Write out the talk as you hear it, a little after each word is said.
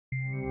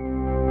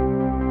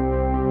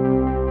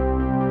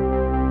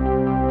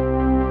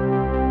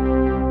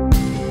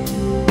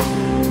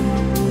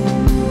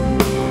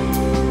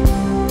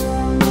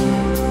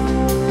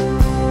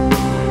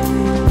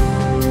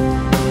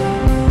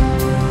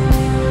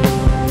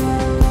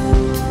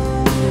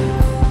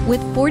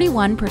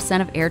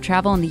41% of air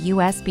travel in the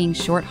US being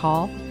short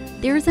haul,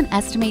 there is an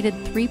estimated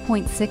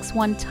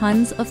 3.61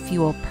 tons of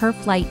fuel per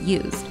flight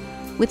used,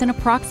 with an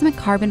approximate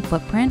carbon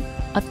footprint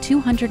of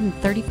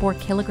 234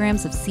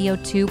 kilograms of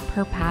CO2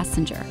 per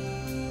passenger.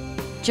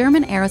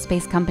 German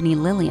aerospace company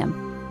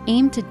Lilium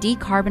aimed to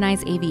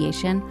decarbonize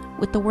aviation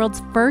with the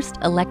world's first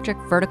electric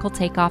vertical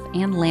takeoff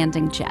and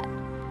landing jet,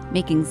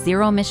 making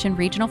zero-emission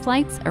regional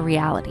flights a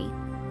reality.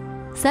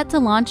 Set to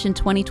launch in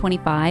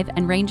 2025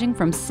 and ranging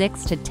from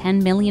 $6 to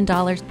 $10 million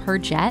per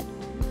jet,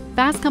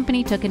 Fast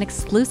Company took an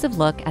exclusive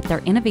look at their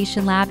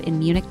innovation lab in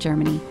Munich,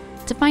 Germany,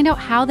 to find out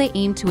how they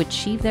aim to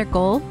achieve their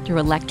goal through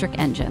electric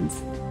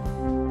engines.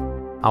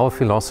 Our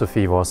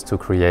philosophy was to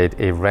create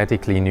a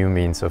radically new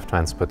means of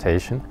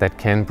transportation that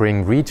can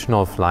bring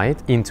regional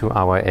flight into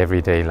our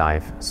everyday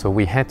life. So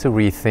we had to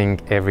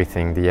rethink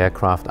everything, the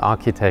aircraft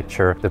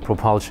architecture, the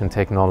propulsion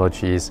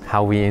technologies,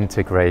 how we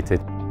integrate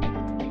it.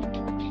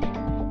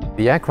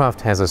 The aircraft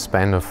has a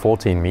span of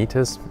 14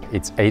 meters.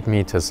 It's 8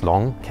 meters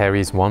long,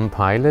 carries 1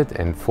 pilot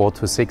and 4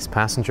 to 6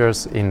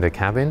 passengers in the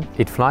cabin.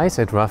 It flies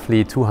at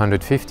roughly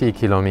 250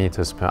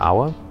 kilometers per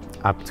hour,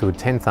 up to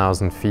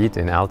 10,000 feet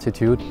in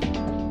altitude.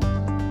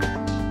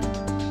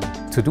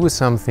 To do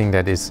something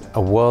that is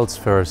a world's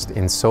first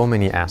in so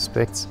many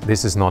aspects,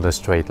 this is not a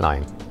straight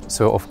line.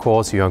 So of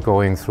course you are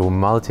going through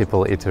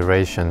multiple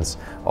iterations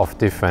of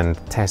different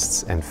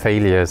tests and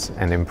failures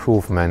and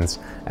improvements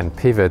and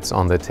pivots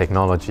on the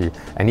technology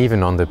and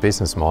even on the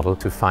business model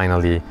to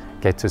finally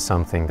get to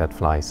something that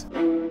flies.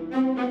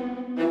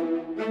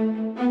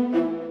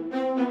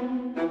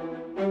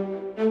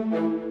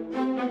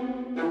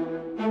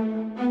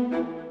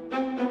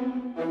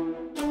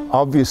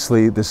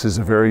 Obviously, this is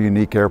a very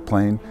unique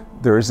airplane.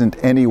 There isn't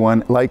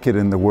anyone like it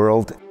in the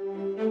world.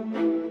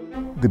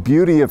 The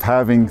beauty of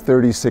having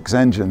 36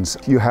 engines,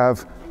 you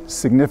have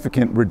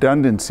significant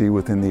redundancy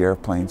within the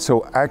airplane.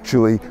 So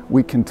actually,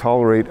 we can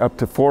tolerate up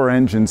to 4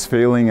 engines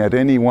failing at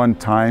any one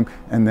time,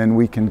 and then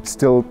we can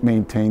still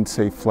maintain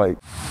safe flight.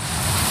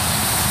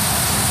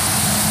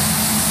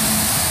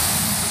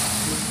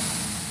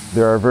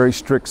 There are very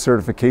strict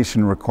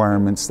certification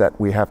requirements that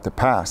we have to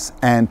pass.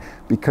 And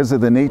because of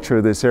the nature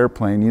of this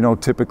airplane, you know,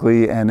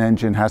 typically an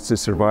engine has to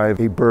survive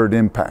a bird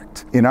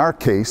impact. In our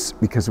case,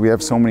 because we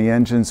have so many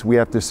engines, we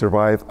have to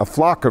survive a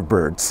flock of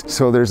birds.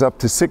 So there's up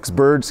to 6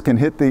 birds can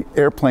hit the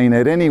airplane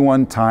at any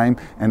one time,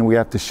 and we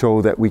have to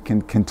show that we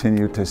can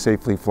continue to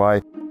safely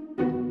fly.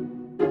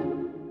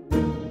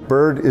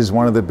 Bird is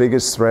one of the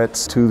biggest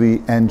threats to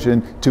the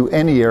engine, to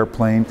any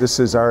airplane. This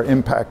is our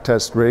impact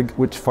test rig,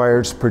 which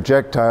fires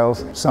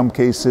projectiles. In some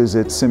cases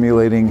it's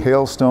simulating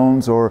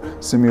hailstones or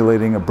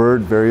simulating a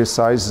bird, various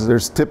sizes.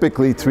 There's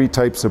typically 3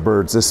 types of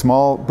birds. The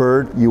small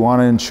bird, you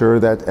want to ensure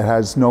that it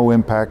has no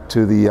impact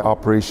to the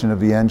operation of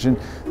the engine.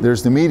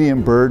 There's the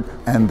medium bird,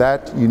 and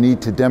that you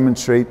need to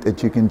demonstrate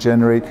that you can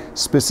generate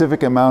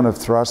specific amount of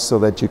thrust so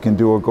that you can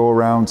do a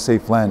go-around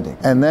safe landing.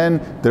 And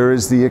then there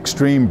is the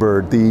extreme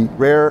bird, the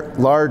rare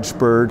large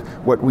bird.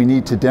 What we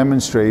need to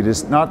demonstrate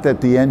is not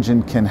that the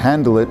engine can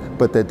handle it,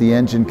 but that the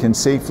engine can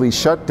safely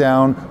shut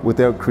down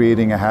without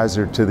creating a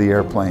hazard to the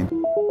airplane.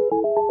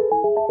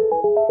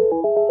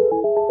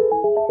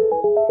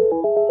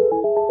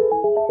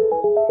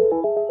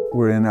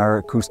 We're in our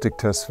acoustic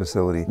test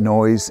facility.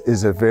 Noise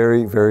is a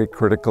very, very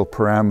critical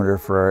parameter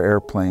for our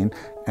airplane,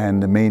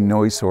 and the main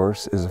noise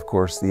source is, of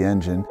course, the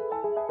engine.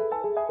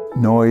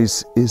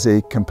 Noise is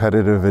a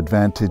competitive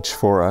advantage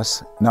for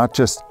us. Not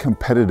just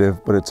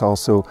competitive, but it's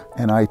also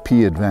an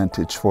IP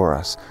advantage for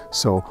us.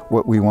 So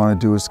what we want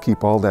to do is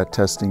keep all that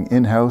testing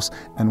in-house,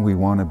 and we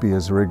want to be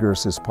as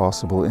rigorous as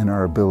possible in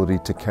our ability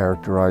to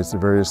characterize the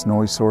various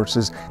noise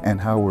sources and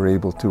how we're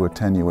able to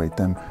attenuate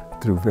them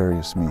through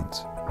various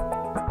means.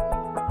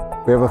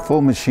 We have a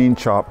full machine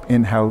shop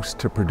in-house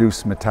to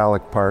produce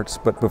metallic parts,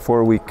 but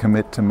before we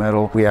commit to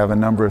metal, we have a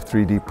number of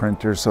 3D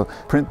printers. So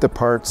print the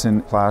parts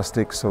in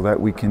plastic so that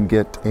we can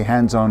get a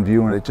hands-on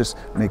view, and it just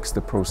makes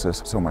the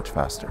process so much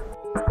faster.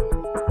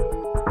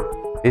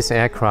 This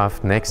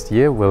aircraft next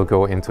year will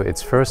go into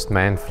its first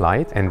manned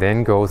flight and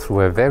then go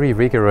through a very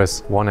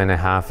rigorous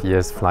 1.5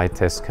 years flight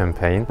test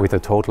campaign with a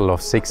total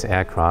of 6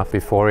 aircraft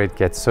before it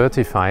gets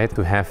certified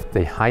to have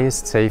the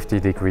highest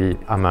safety degree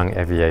among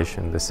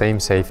aviation, the same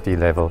safety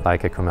level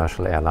like a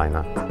commercial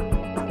airliner.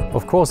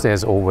 Of course,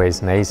 there's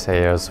always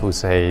naysayers who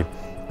say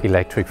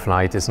electric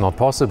flight is not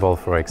possible,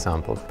 for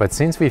example. But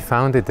since we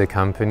founded the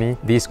company,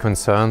 these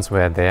concerns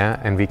were there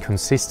and we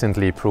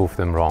consistently proved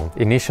them wrong.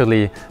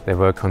 Initially, there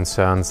were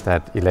concerns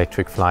that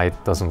electric flight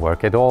doesn't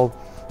work at all.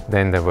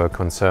 Then there were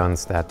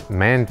concerns that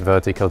manned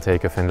vertical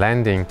takeoff and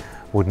landing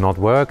would not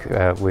work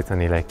with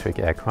an electric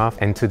aircraft.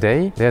 And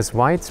today, there's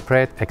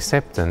widespread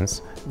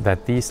acceptance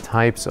that these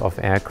types of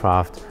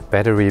aircraft,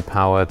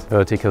 battery-powered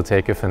vertical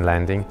takeoff and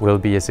landing, will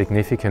be a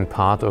significant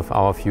part of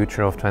our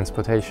future of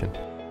transportation.